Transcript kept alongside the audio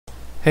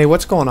Hey,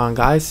 what's going on,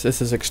 guys?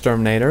 This is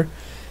Exterminator,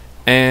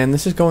 and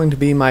this is going to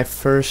be my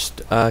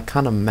first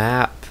kind of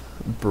map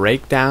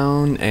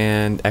breakdown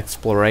and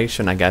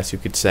exploration, I guess you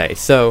could say.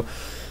 So,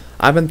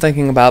 I've been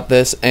thinking about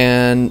this,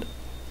 and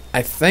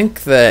I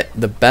think that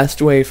the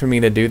best way for me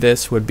to do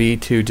this would be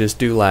to just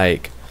do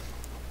like,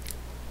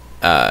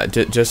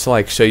 just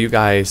like show you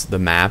guys the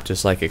map,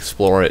 just like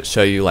explore it,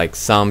 show you like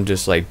some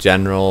just like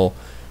general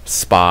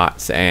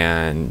spots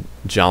and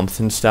jumps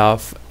and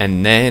stuff,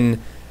 and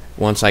then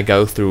once I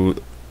go through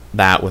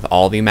that with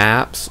all the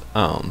maps,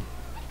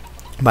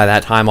 by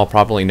that time I'll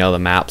probably know the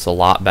maps a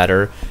lot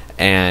better,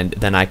 and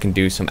then I can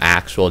do some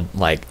actual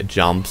like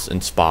jumps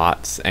and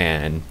spots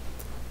and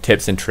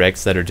tips and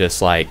tricks that are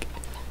just like,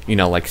 you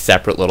know, like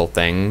separate little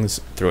things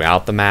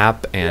throughout the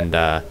map. And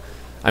I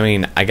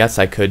mean, I guess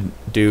I could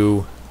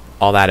do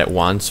all that at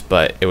once,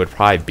 but it would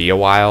probably be a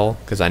while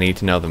because I need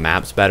to know the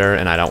maps better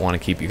and I don't want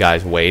to keep you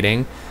guys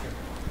waiting.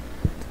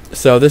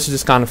 So this is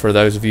just kind of for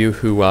those of you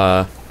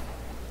who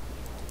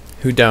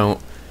don't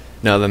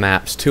know the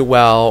maps too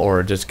well,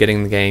 or just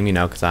getting the game, you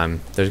know, because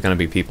there's going to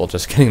be people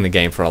just getting the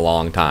game for a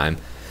long time.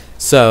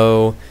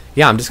 So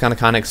yeah, I'm just going to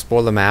kind of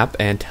explore the map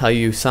and tell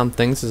you some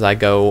things as I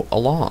go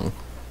along.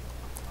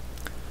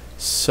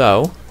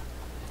 So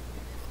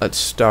let's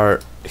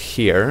start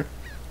here.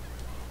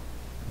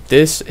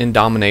 This in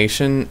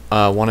Domination,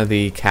 one of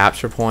the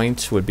capture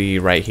points would be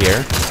right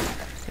here,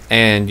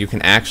 and you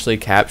can actually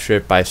capture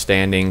it by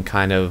standing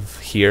kind of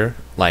here,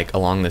 like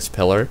along this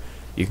pillar.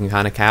 You can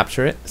kind of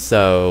capture it,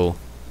 so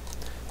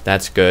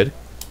that's good.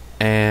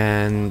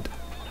 And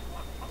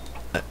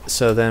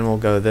so then we'll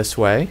go this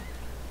way.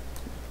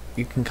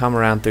 You can come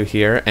around through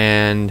here,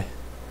 and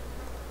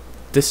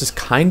this is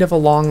kind of a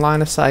long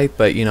line of sight,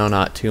 but you know,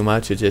 not too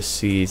much. It just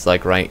sees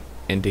like right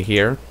into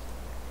here,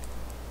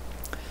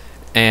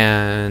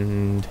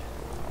 and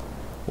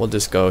we'll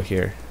just go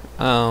here.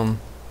 There's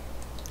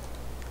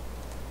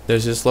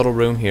this little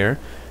room here,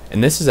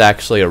 and this is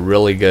actually a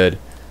really good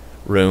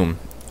room.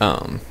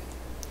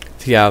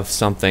 If you have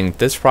something,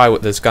 this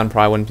gun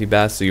probably wouldn't be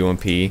best, the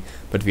UMP,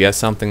 but if you have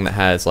something that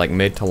has like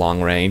mid to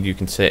long range, you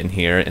can sit in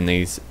here, and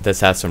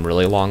this has some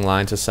really long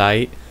lines of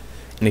sight.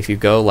 And if you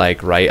go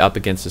like right up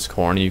against this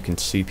corner, you can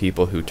see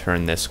people who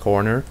turn this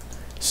corner,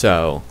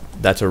 so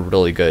that's a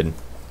really good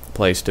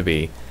place to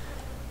be.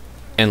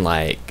 And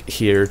like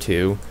here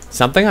too,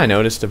 something I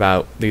noticed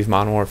about these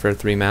Modern Warfare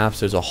 3 maps,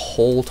 there's a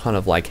whole ton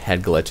of like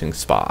head glitching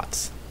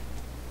spots.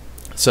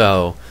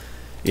 So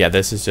yeah,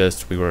 this is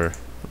just, we were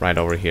right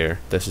over here.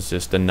 This is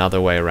just another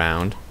way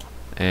around,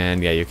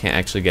 and yeah, you can't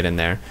actually get in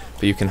there,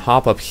 but you can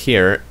hop up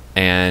here,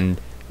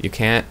 and you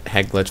can't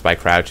head glitch by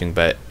crouching,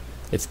 but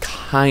it's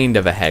kind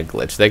of a head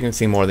glitch. They can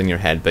see more than your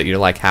head, but you're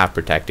like half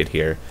protected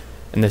here,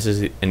 and this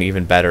is an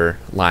even better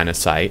line of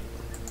sight.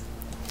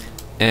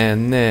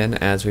 And then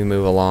as we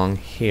move along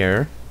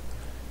here,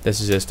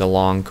 this is just a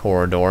long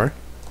corridor,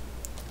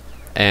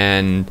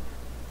 and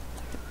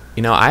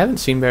you know, I haven't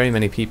seen very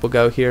many people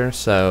go here,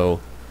 so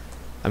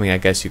I mean, I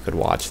guess you could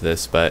watch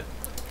this, but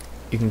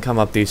you can come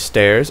up these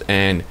stairs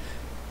and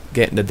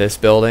get into this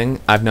building.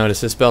 I've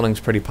noticed this building's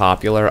pretty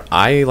popular.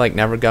 I like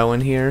never go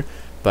in here,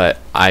 but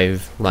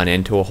I've run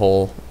into a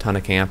whole ton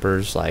of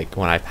campers like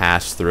when I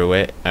pass through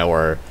it,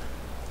 or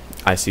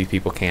I see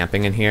people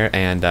camping in here.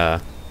 And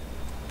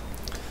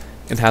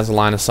it has a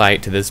line of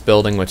sight to this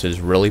building, which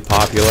is really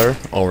popular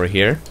over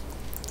here,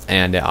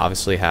 and it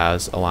obviously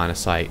has a line of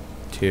sight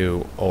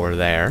to over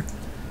there.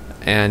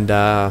 And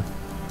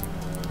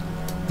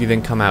you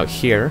then come out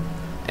here,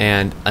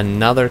 and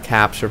another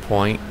capture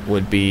point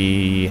would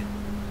be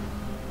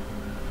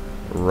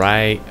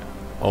right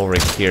over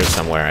here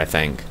somewhere, I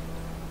think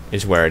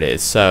is where it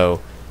is.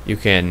 So you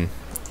can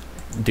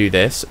do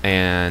this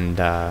and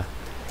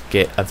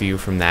get a view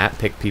from that,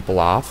 pick people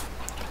off.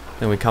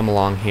 Then we come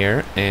along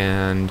here,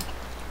 and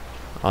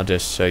I'll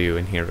just show you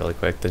in here really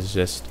quick. This is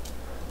just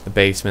the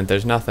basement.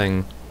 There's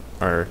nothing,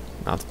 or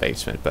not the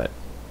basement, but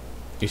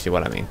you see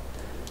what I mean.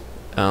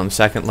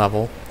 Second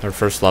level, or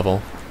first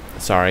level,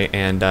 sorry.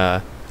 And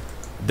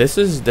this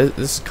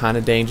is kind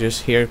of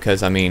dangerous here,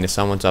 because I mean, if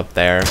someone's up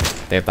there,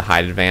 they have the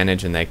height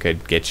advantage and they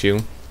could get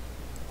you.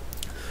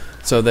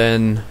 So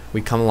then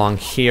we come along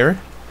here,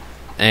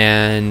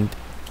 and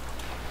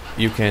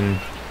you can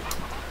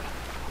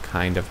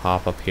kind of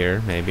hop up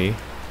here, maybe.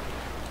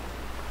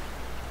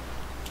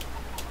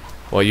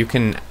 Well, you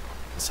can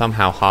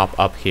somehow hop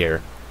up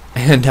here,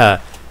 and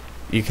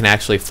you can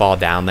actually fall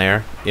down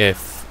there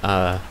if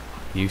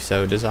you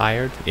so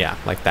desired. Yeah,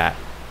 like that.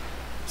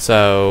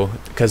 So,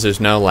 because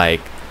there's no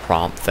like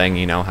prompt thing,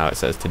 you know how it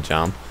says to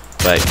jump,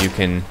 but you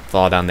can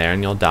fall down there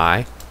and you'll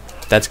die.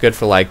 That's good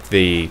for like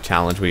the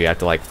challenge where you have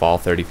to like fall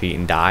 30 feet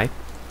and die.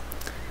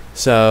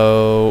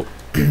 So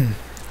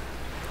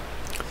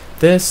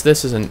this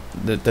isn't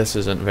a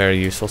very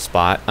useful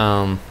spot.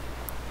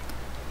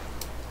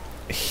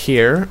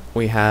 Here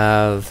we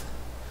have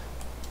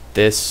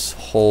this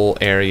whole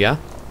area,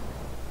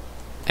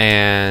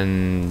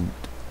 and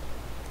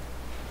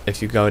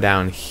if you go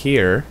down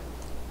here,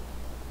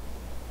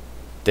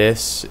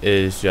 this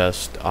is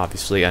just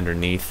obviously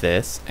underneath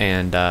this,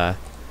 and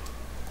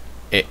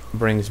it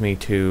brings me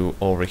to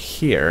over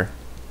here.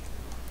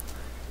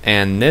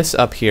 And this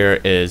up here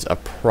is a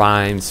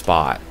prime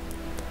spot.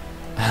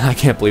 I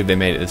can't believe they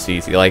made it this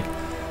easy. Like,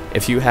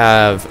 if you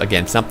have,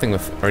 again, something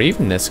with, or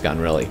even this gun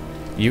really,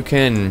 you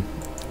can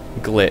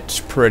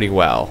glitch pretty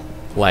well.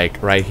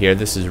 Like, right here,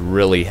 this is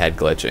really head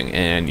glitching,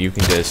 and you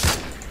can just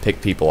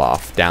pick people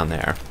off down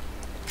there.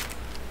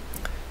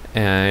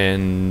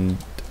 And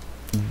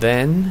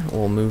then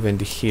we'll move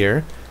into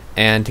here.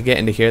 And to get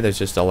into here, there's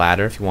just a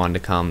ladder if you wanted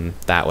to come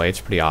that way.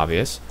 It's pretty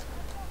obvious.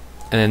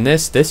 And then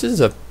this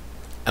is a,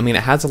 I mean,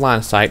 it has a line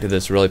of sight to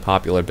this really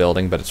popular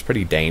building, but it's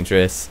pretty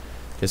dangerous.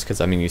 Just because,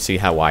 I mean, you see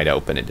how wide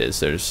open it is.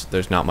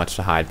 There's not much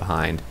to hide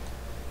behind.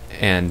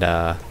 And,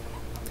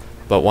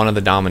 but one of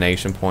the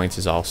domination points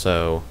is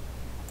also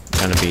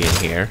going to be in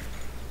here.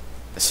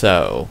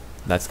 So,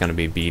 that's going to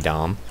be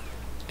B-Dom.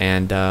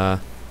 And,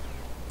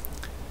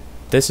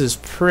 this is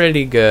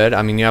pretty good.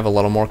 I mean, you have a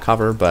little more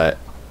cover, but,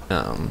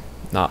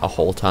 not a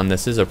whole ton.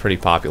 This is a pretty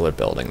popular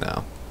building,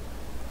 though.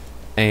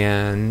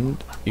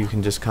 And you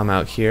can just come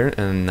out here,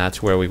 and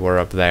that's where we were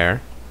up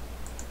there.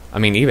 I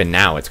mean, even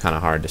now, it's kind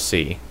of hard to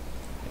see.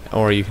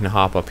 Or you can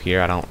hop up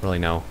here. I don't really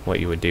know what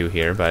you would do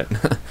here, but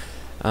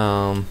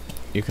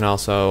you can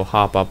also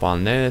hop up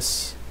on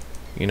this,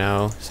 you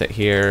know, sit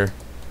here,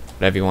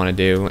 whatever you want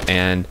to do.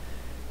 And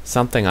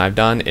something I've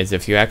done is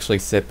if you actually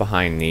sit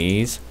behind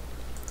these,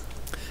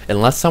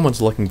 unless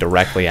someone's looking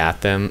directly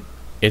at them,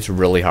 it's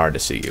really hard to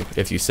see you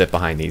if you sit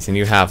behind these, and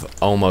you have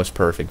almost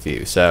perfect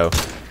view. So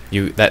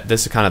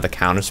this is kind of the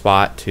counter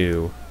spot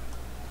to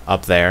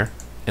up there,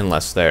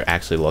 unless they're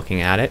actually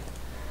looking at it.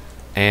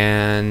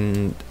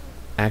 And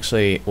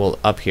actually, well,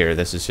 up here,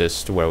 this is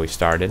just where we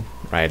started,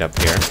 right up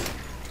here.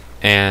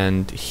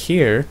 And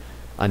here,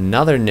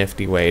 another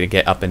nifty way to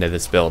get up into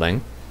this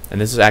building, and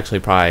this is actually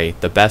probably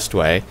the best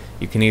way.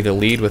 You can either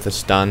lead with a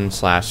stun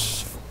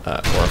slash or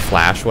a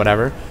flash,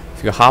 whatever.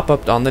 If you hop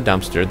up on the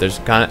dumpster,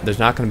 there's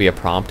not going to be a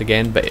prompt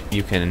again, but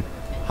you can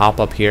hop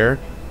up here,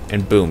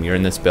 and boom, you're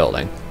in this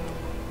building.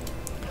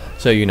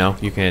 So, you know,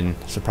 you can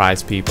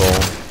surprise people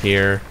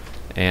here,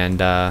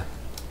 and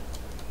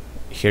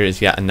here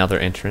is yet another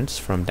entrance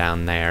from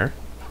down there.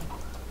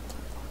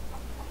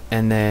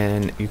 And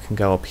then you can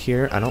go up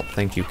here. I don't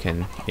think you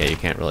can, yeah, you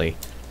can't really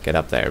get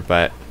up there,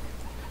 but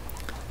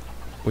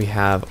we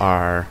have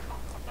our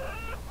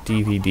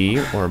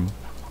DVD or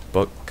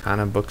book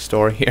kind of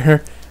bookstore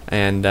here,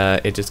 and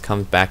it just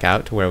comes back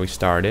out to where we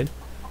started.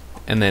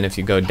 And then if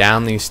you go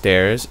down these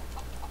stairs,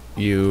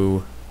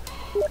 you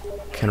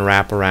can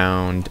wrap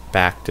around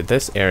back to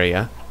this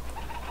area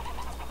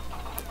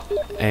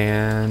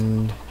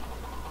and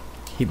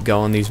keep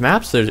going. These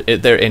maps,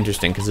 they're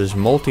interesting because there's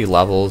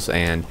multi-levels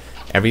and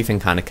everything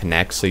kind of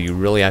connects, so you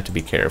really have to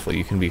be careful.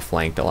 You can be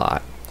flanked a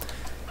lot.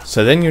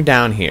 So then you're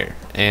down here,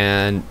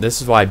 and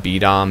this is why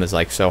B-Dom is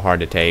like so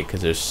hard to take,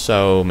 because there's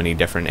so many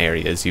different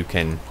areas you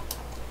can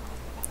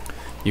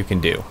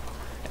do.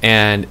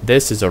 And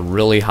this is a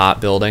really hot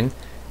building,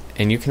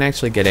 and you can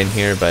actually get in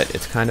here, but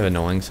it's kind of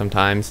annoying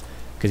sometimes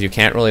because you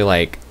can't really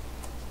like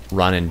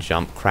run and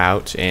jump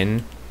crouch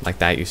in like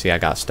that. You see I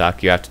got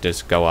stuck. You have to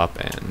just go up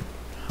and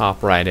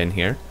hop right in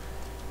here.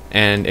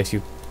 And if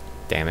you,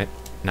 damn it,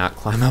 not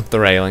climb up the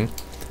railing,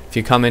 if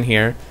you come in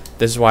here,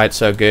 this is why it's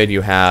so good.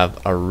 You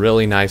have a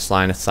really nice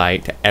line of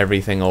sight to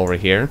everything over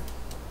here,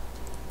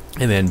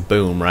 and then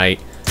boom, right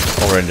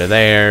over into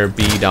there,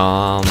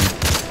 B-Dom,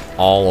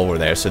 all over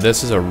there. So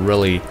this is a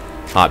really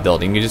hot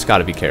building. You just got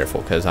to be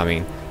careful because, I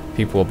mean,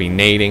 people will be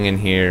nading in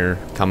here,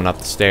 coming up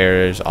the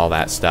stairs, all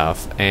that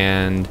stuff.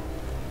 And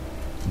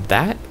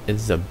that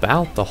is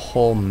about the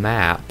whole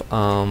map.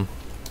 I'm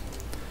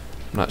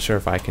not sure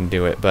if I can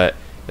do it, but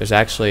there's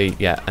actually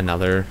yet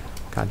another,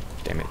 god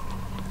damn it,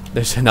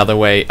 there's another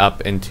way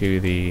up into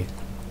the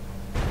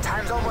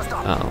Time's almost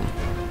up.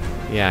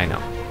 yeah, I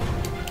know,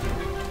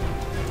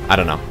 I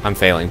don't know, I'm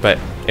failing, but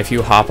if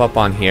you hop up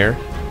on here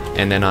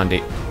and then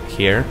onto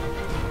here,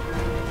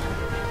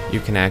 you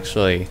can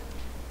actually,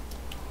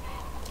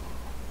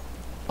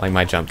 like,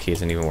 my jump key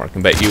isn't even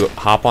working, but you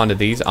hop onto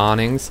these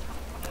awnings,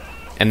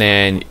 and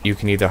then you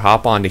can either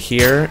hop onto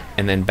here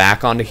and then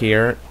back onto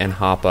here and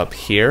hop up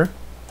here,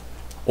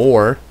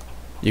 or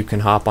you can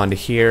hop onto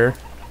here,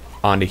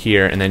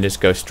 and then just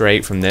go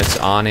straight from this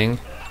awning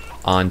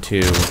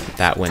onto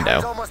that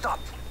window.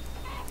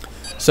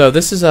 So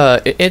this is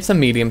it's a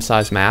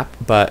medium-sized map,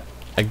 but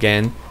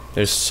again,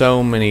 there's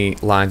so many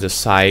lines of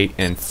sight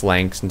and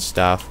flanks and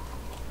stuff.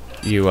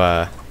 You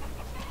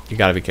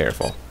gotta be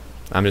careful.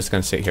 I'm just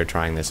gonna sit here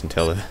trying this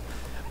until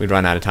we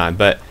run out of time.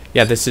 But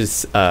yeah, this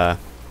is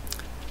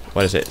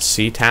what is it,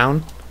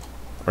 SeaTown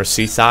or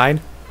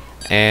Seaside,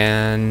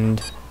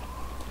 and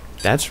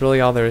that's really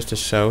all there is to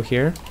show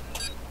here.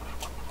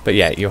 But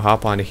yeah, you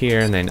hop onto here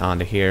and then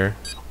onto here,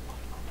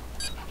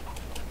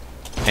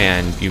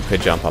 and you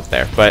could jump up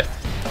there. But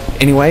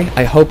anyway,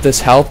 I hope this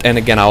helped, and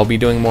again, I will be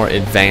doing more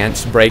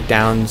advanced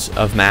breakdowns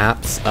of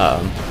maps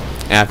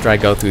after I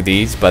go through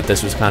these, but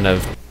this was kind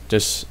of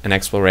just an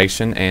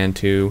exploration and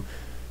to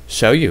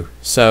show you.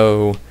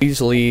 So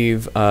please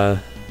leave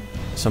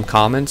some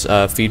comments,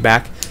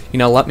 feedback. you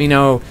know, let me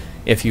know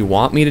if you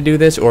want me to do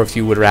this, or if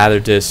you would rather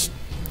just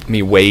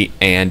me wait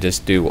and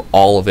just do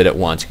all of it at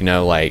once, you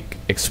know, like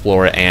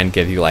explore it and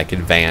give you like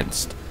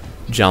advanced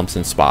jumps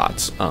and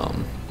spots.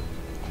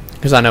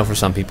 Because I know for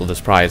some people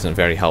this probably isn't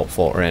very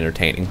helpful or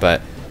entertaining,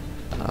 but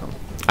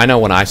I know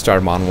when I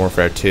started Modern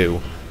Warfare 2,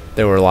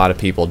 there were a lot of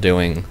people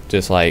doing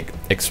just like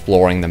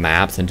exploring the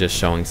maps and just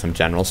showing some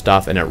general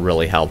stuff, and it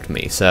really helped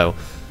me. So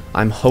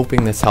I'm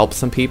hoping this helps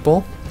some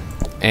people.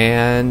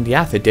 And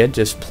yeah, if it did,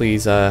 just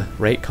please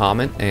rate,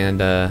 comment,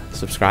 and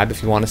subscribe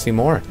if you want to see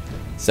more.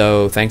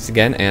 So thanks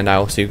again, and I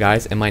will see you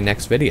guys in my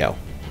next video.